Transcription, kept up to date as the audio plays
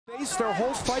based their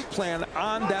whole fight plan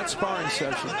on that sparring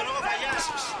session.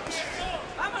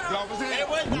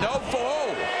 No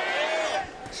foul.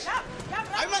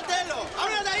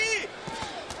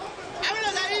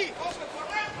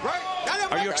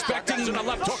 Are you expecting a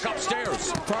left hook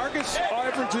upstairs? Vargas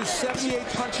averages 78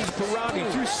 punches per round. He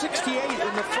threw 68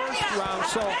 in the first round,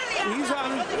 so he's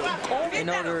on. In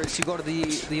order to go to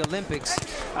the Olympics.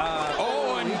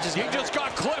 And he just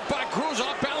got clipped by Cruz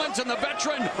off balance, and the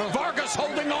veteran Vargas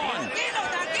holding on.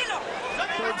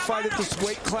 Third fight at this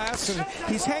weight class, and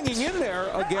he's hanging in there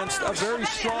against a very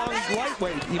strong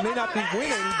lightweight. He may not be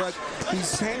winning, but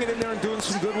he's hanging in there and doing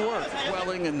some good work.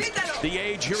 Welling and the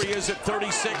age, here he is at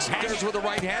 36, hands with the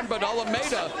right hand, but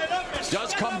Alameda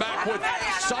does come back with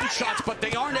some shots, but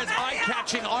they aren't as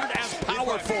eye-catching, aren't as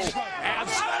powerful as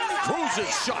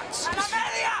Cruz's shots.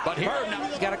 But here now,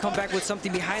 you got to come back with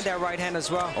something behind that right hand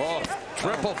as well. Oh,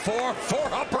 four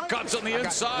uppercuts on the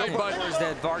inside, but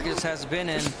that Vargas has been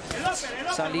in.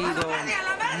 Salido,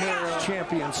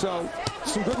 champion. So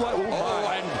some good light.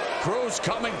 And Cruz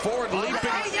coming forward,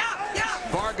 leaping.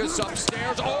 Vargas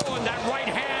upstairs. And that right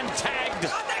hand tagged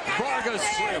Vargas.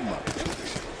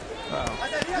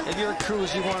 If you're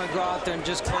Cruz, you want to go out there and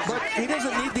just close. But he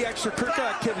doesn't need the extracurricular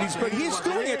activities, but he's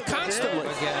doing it constantly.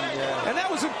 And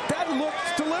that looked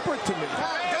deliberate to me.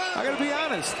 I got to be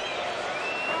honest.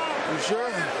 You sure?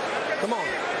 Come on.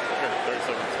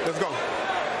 Let's go.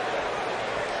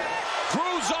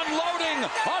 Cruz unloading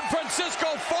on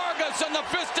Francisco Vargas, and the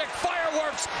fistic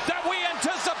fireworks that we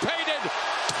anticipated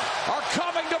are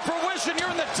coming to fruition here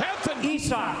in the 10th. And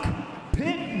Isaac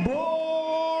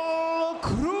Pitbull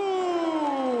Cruz.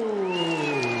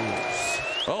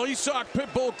 Well, Isaac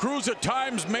Pitbull Cruz at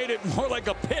times made it more like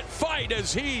a pit fight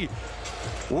as he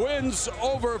wins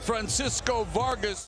over Francisco Vargas.